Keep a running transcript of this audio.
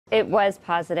It was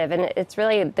positive, and it's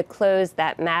really the close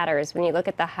that matters. When you look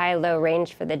at the high-low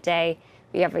range for the day,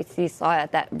 we obviously saw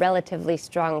that relatively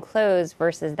strong close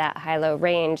versus that high-low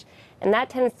range, and that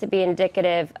tends to be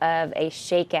indicative of a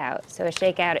shakeout. So a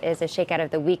shakeout is a shakeout of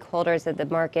the weak holders of the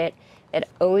market. It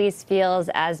always feels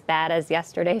as bad as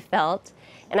yesterday felt.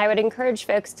 And I would encourage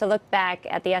folks to look back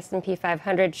at the S&P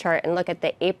 500 chart and look at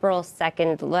the April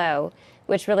 2nd low,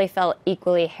 which really felt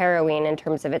equally harrowing in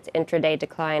terms of its intraday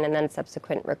decline and then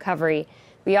subsequent recovery.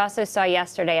 We also saw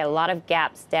yesterday a lot of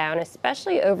gaps down,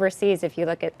 especially overseas if you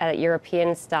look at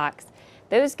European stocks.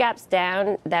 Those gaps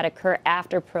down that occur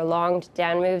after prolonged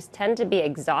down moves tend to be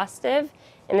exhaustive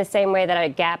in the same way that a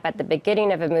gap at the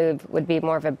beginning of a move would be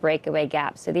more of a breakaway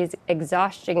gap. So these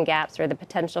exhaustion gaps, or the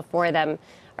potential for them,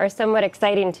 are somewhat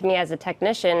exciting to me as a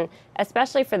technician,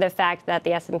 especially for the fact that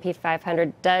the S&P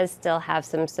 500 does still have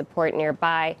some support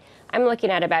nearby. I'm looking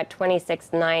at about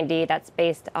 2690. That's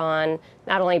based on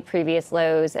not only previous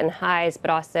lows and highs, but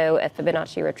also a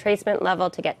Fibonacci retracement level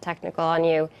to get technical on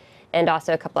you, and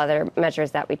also a couple other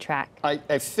measures that we track.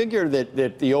 I figure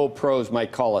that the old pros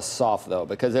might call us soft, though,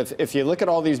 because if you look at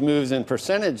all these moves and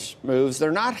percentage moves,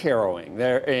 they're not harrowing.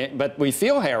 But we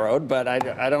feel harrowed, but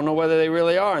I don't know whether they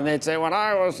really are. And they'd say, when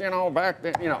I was, back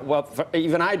then, well,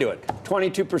 even I do it.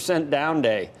 22% down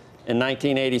day in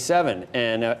 1987.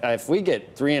 And if we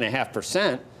get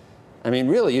 3.5%, I mean,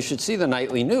 really, you should see the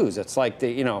nightly news. It's like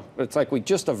it's like we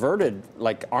just averted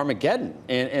like Armageddon,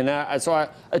 so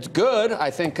it's good, I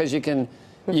think, because you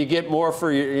get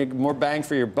more bang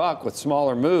for your buck with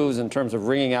smaller moves in terms of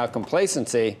wringing out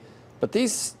complacency. But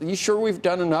you sure we've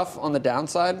done enough on the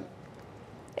downside?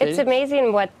 It's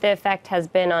amazing what the effect has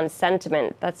been on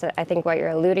sentiment. That's, I think, what you're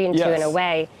alluding to in a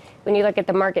way. When you look at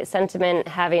the market sentiment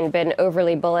having been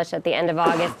overly bullish at the end of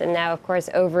August and now, of course,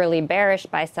 overly bearish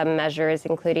by some measures,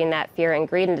 including that fear and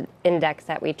greed index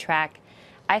that we track,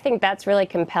 I think that's really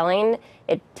compelling.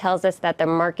 It tells us that the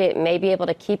market may be able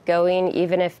to keep going,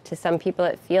 even if to some people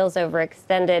it feels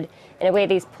overextended. In a way,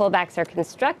 these pullbacks are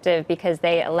constructive because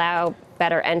they allow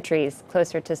better entries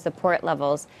closer to support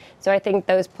levels. So I think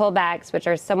those pullbacks, which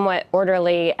are somewhat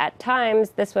orderly at times,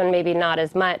 this one maybe not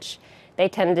as much, they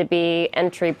tend to be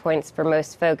entry points for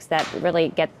most folks that really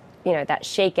get, that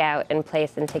shakeout in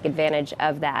place and take advantage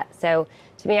of that. So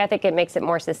to me, I think it makes it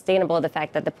more sustainable, the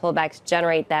fact that the pullbacks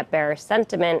generate that bearish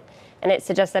sentiment, and it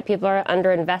suggests that people are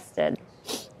underinvested.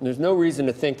 There's no reason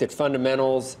to think that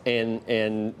fundamentals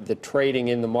and the trading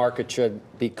in the market should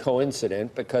be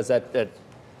coincident, because that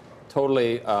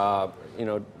totally,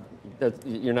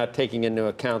 you're not taking into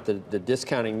account the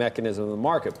discounting mechanism of the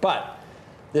market. But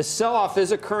this sell-off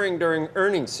is occurring during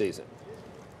earnings season.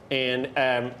 And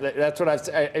that's what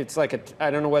it's like, I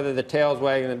don't know whether the tail's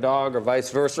wagging the dog or vice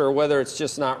versa, or whether it's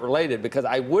just not related, because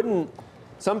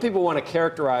some people want to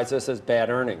characterize this as bad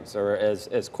earnings or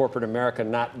as corporate America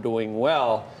not doing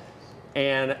well.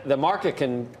 And the market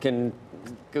can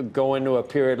go into a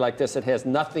period like this that has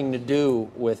nothing to do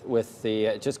with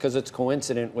just because it's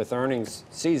coincident with earnings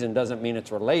season doesn't mean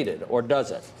it's related, or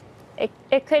does it?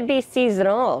 It could be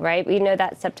seasonal, right? We know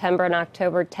that September and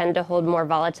October tend to hold more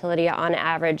volatility on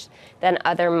average than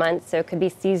other months, so it could be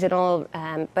seasonal,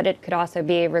 but it could also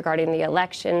be regarding the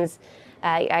elections.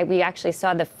 We actually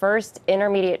saw the first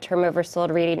intermediate term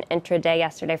oversold reading intraday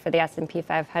yesterday for the S&P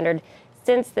 500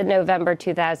 since the November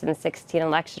 2016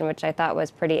 election, which I thought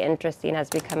was pretty interesting as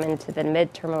we come into the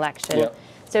midterm election. Yep.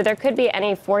 So there could be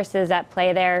any forces at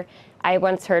play there. I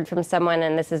once heard from someone,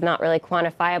 and this is not really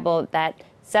quantifiable, that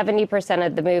 70%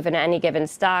 of the move in any given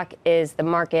stock is the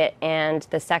market and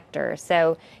the sector.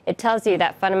 So it tells you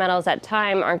that fundamentals at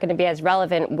time aren't going to be as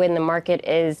relevant when the market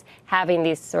is having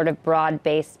these sort of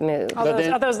broad-based moves.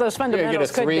 Those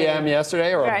fundamentals could be. You get a 3M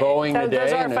yesterday or a Boeing today?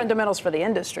 Those are fundamentals for the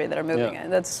industry that are moving it.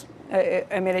 That's,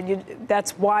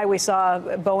 that's why we saw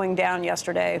Boeing down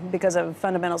yesterday, because of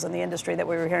fundamentals in the industry that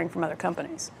we were hearing from other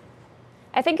companies.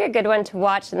 I think a good one to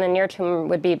watch in the near term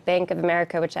would be Bank of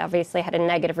America, which obviously had a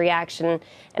negative reaction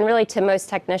and really to most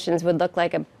technicians would look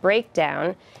like a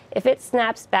breakdown. If it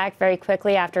snaps back very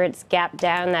quickly after its gap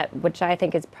down, which I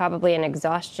think is probably an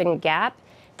exhaustion gap,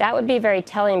 that would be very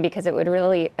telling, because it would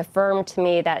really affirm to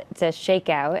me that it's a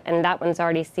shakeout, and that one's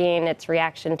already seeing its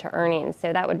reaction to earnings.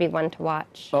 So that would be one to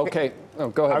watch. Okay. Oh,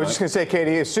 go ahead. I was just going to say,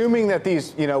 Katie, assuming that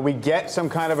these, we get some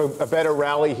kind of a better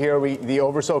rally here, the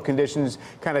oversold conditions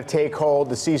kind of take hold,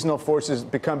 the seasonal forces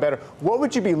become better, what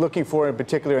would you be looking for in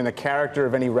particular in the character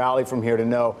of any rally from here to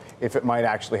know if it might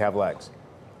actually have legs?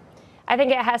 I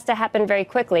think it has to happen very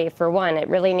quickly. For one, it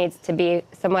really needs to be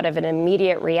somewhat of an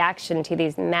immediate reaction to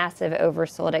these massive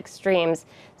oversold extremes.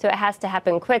 So it has to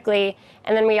happen quickly.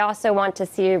 And then we also want to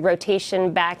see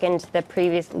rotation back into the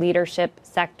previous leadership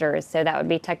sectors. So that would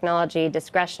be technology,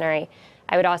 discretionary.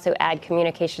 I would also add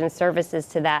communication services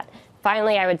to that.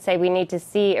 Finally, I would say we need to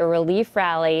see a relief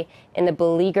rally in the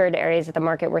beleaguered areas of the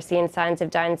market. We're seeing signs of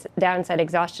downside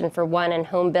exhaustion for one in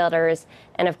home builders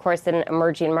and, of course, in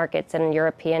emerging markets and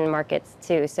European markets,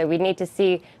 too. So we need to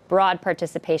see broad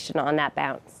participation on that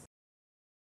bounce.